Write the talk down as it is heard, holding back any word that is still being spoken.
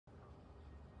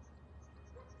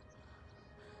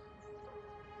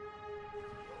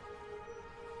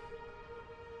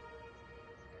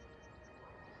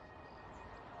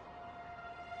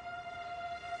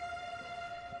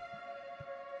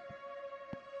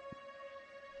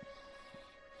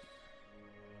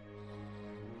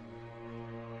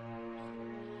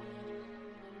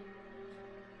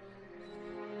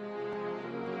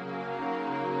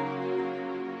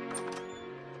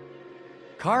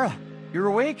Kara, you're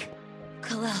awake?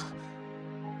 Kalel,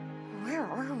 where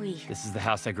are we? This is the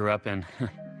house I grew up in.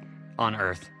 On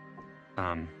Earth.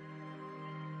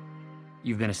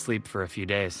 You've been asleep for a few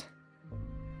days.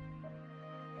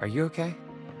 Are you okay?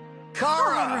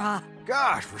 Kara!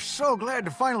 Gosh, we're so glad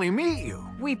to finally meet you.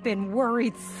 We've been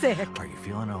worried sick. Are you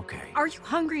feeling okay? Are you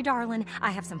hungry, darling?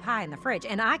 I have some pie in the fridge,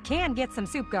 and I can get some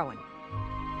soup going.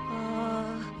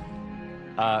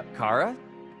 Kara?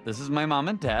 This is my mom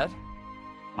and dad.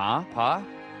 Ma, Pa,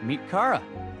 meet Kara.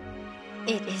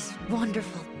 It is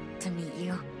wonderful to meet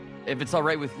you. If it's all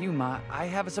right with you, Ma, I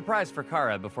have a surprise for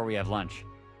Kara before we have lunch.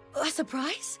 A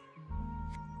surprise?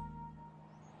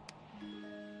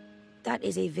 That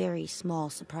is a very small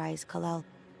surprise, Kalel.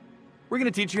 We're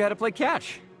gonna teach you how to play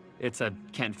catch. It's a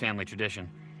Kent family tradition.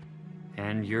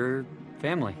 And your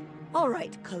family. All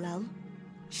right, Kalel.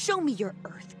 Show me your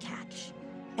Earth catch,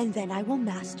 and then I will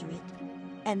master it,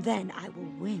 and then I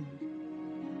will win.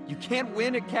 You can't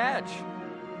win at catch.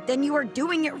 Then you are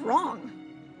doing it wrong.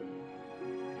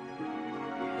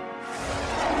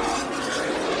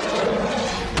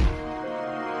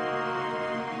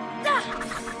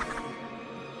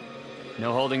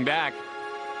 No holding back.